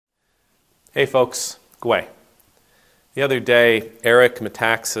Hey folks, Gway. The other day, Eric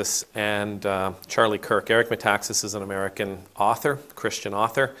Metaxas and Charlie Kirk. Eric Metaxas is an American author, Christian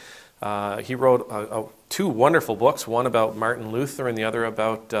author. He wrote two wonderful books, one about Martin Luther and the other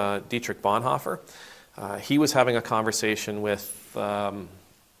about Dietrich Bonhoeffer. He was having a conversation with,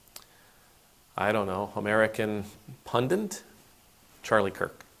 American pundit, Charlie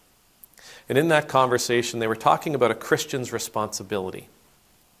Kirk. And in that conversation, they were talking about a Christian's responsibility.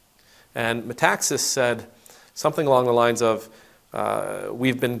 And Metaxas said something along the lines of,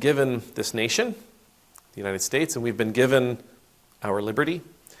 we've been given this nation, the United States, and we've been given our liberty,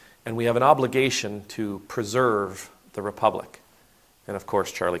 and we have an obligation to preserve the republic. And of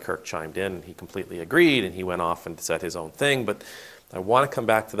course, Charlie Kirk chimed in, and he completely agreed, and he went off and said his own thing. But I want to come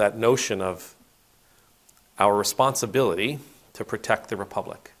back to that notion of our responsibility to protect the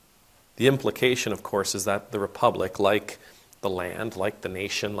republic. The implication, of course, is that the republic, like the land, like the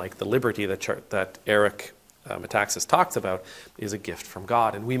nation, like the liberty that Eric Metaxas talks about, is a gift from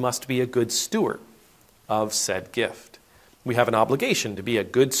God, and we must be a good steward of said gift. We have an obligation to be a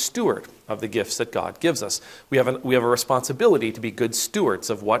good steward of the gifts that God gives us. We have a responsibility to be good stewards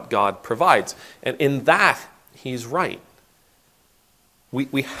of what God provides, and in that, he's right.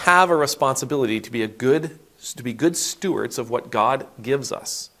 We have a responsibility to be good stewards of what God gives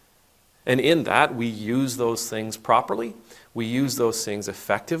us, and in that, we use those things properly. We use those things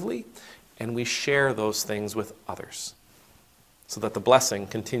effectively, and we share those things with others so that the blessing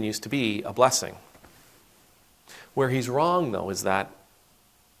continues to be a blessing. Where he's wrong, though, is that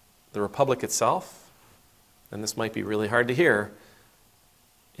the republic itself, and this might be really hard to hear,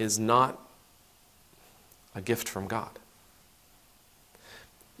 is not a gift from God.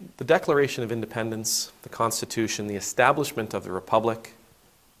 The Declaration of Independence, the Constitution, the establishment of the republic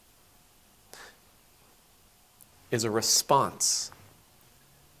is a response.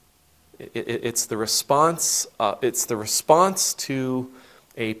 It's the response to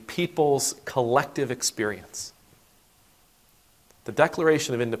a people's collective experience. The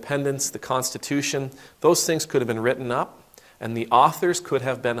Declaration of Independence, the Constitution, those things could have been written up, and the authors could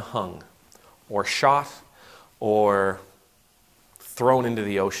have been hung, or shot, or thrown into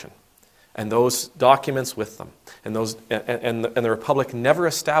the ocean, and those documents with them, and the republic never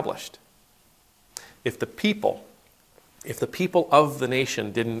established if the people of the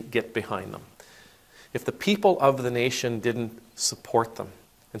nation didn't get behind them, if the people of the nation didn't support them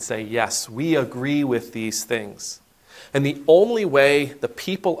and say, yes, we agree with these things. And the only way the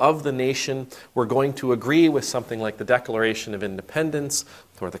people of the nation were going to agree with something like the Declaration of Independence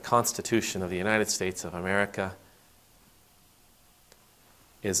or the Constitution of the United States of America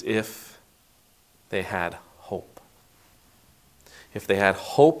is if they had hope. If they had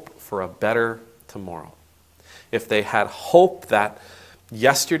hope for a better tomorrow. If they had hope that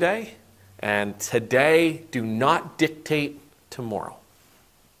yesterday and today do not dictate tomorrow.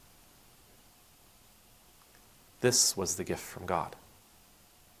 This was the gift from God.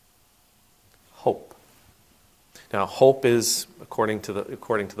 Hope. Now, hope is, according to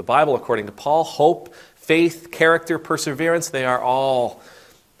the Bible, according to Paul, hope, faith, character, perseverance, they are all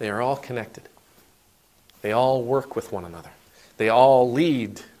connected. They all work with one another. They all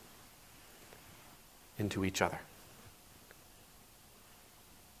lead into each other.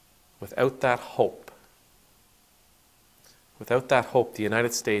 Without that hope, the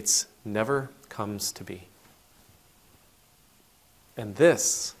United States never comes to be. And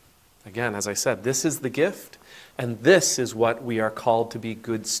this, again, as I said, this is the gift, and this is what we are called to be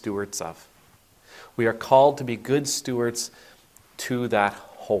good stewards of. We are called to be good stewards to that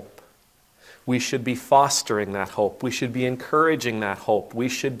hope. We should be fostering that hope. We should be encouraging that hope. We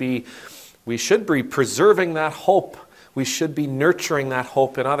should be preserving that hope. We should be nurturing that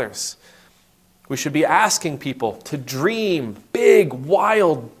hope in others. We should be asking people to dream big,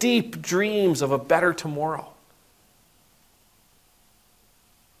 wild, deep dreams of a better tomorrow.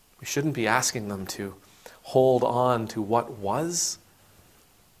 We shouldn't be asking them to hold on to what was.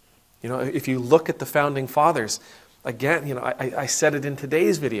 You know, if you look at the Founding Fathers, again, I said it in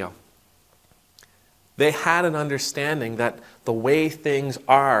today's video. They had an understanding that the way things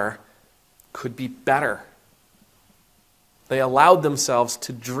are could be better. They allowed themselves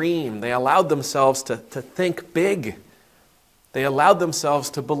to dream. They allowed themselves to think big. They allowed themselves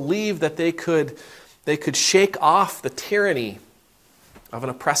to believe that they could shake off the tyranny of an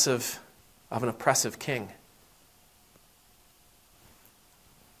oppressive king.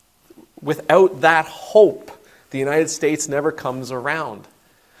 Without that hope, the United States never comes around.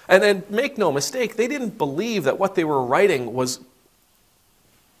 And then make no mistake, they didn't believe that what they were writing was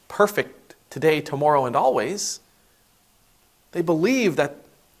perfect today, tomorrow, and always. They believed that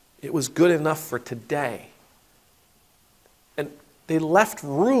It was good enough for today. And they left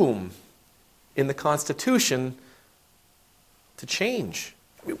room in the Constitution to change.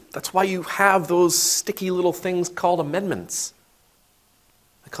 That's why you have those sticky little things called amendments.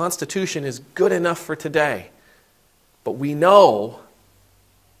 The Constitution is good enough for today. But we know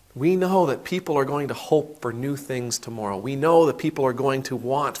that people are going to hope for new things tomorrow. We know that people are going to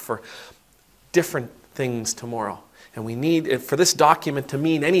want for different things tomorrow. And we need, for this document to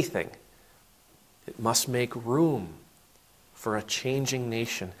mean anything, it must make room for a changing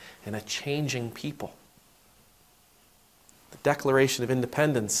nation and a changing people. The Declaration of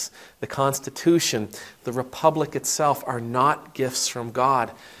Independence, the Constitution, the Republic itself are not gifts from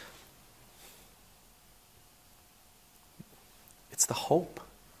God. It's the hope.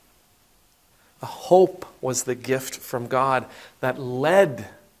 The hope was the gift from God that led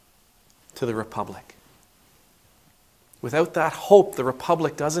to the Republic. Without that hope, the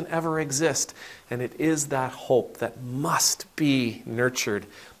Republic doesn't ever exist. And it is that hope that must be nurtured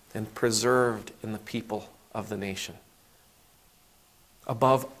and preserved in the people of the nation.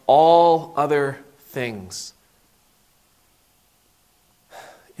 Above all other things,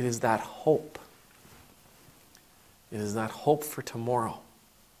 it is that hope. It is that hope for tomorrow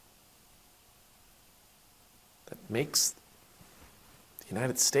that makes the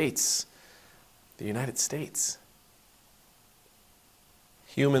United States the United States.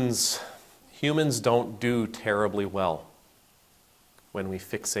 Humans don't do terribly well when we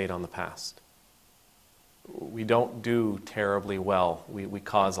fixate on the past. We don't do terribly well. We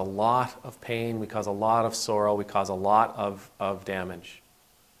cause a lot of pain, we cause a lot of sorrow, we cause a lot of damage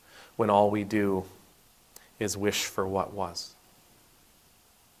when all we do is wish for what was.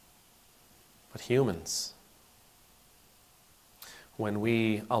 But humans, when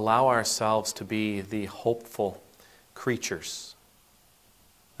we allow ourselves to be the hopeful creatures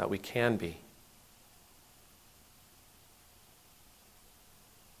that we can be,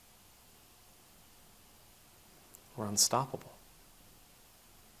 we're unstoppable.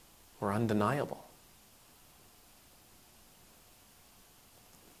 We're undeniable.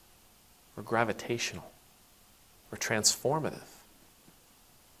 We're gravitational. We're transformative.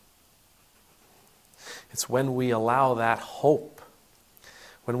 It's when we allow that hope,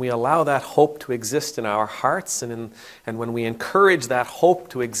 when we allow that hope to exist in our hearts and when we encourage that hope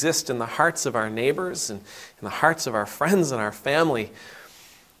to exist in the hearts of our neighbors and in the hearts of our friends and our family,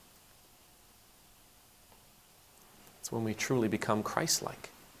 it's when we truly become Christ-like.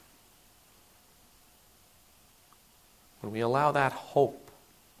 When we allow that hope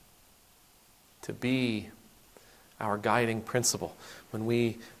to be our guiding principle, when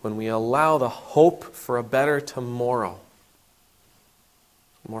we allow the hope for a better tomorrow,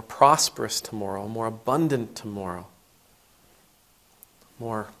 a more prosperous tomorrow, a more abundant tomorrow,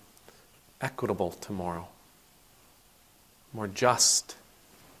 more equitable tomorrow, more just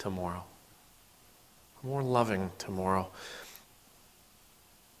tomorrow, a more loving tomorrow,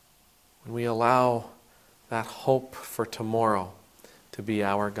 when we allow that hope for tomorrow to be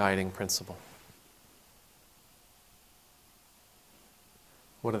our guiding principle.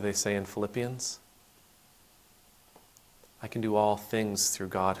 What do they say in Philippians? I can do all things through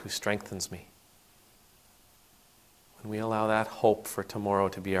God who strengthens me. When we allow that hope for tomorrow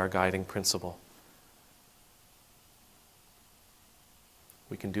to be our guiding principle,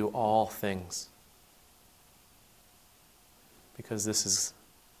 we can do all things. Because this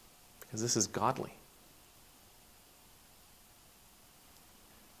is godly.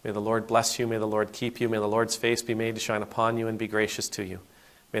 May the Lord bless you, may the Lord keep you, may the Lord's face be made to shine upon you and be gracious to you.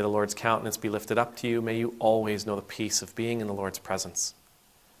 May the Lord's countenance be lifted up to you. May you always know the peace of being in the Lord's presence.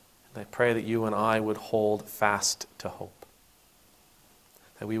 And I pray that you and I would hold fast to hope.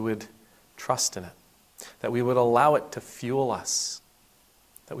 That we would trust in it. That we would allow it to fuel us.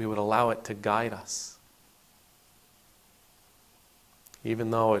 That we would allow it to guide us.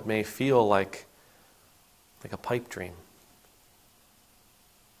 Even though it may feel like a pipe dream.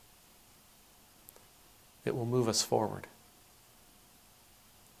 It will move us forward.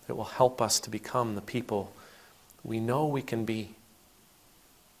 It will help us to become the people we know we can be.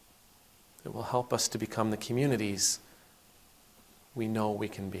 It will help us to become the communities we know we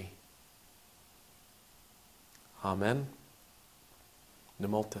can be. Amen.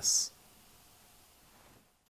 Nemultus.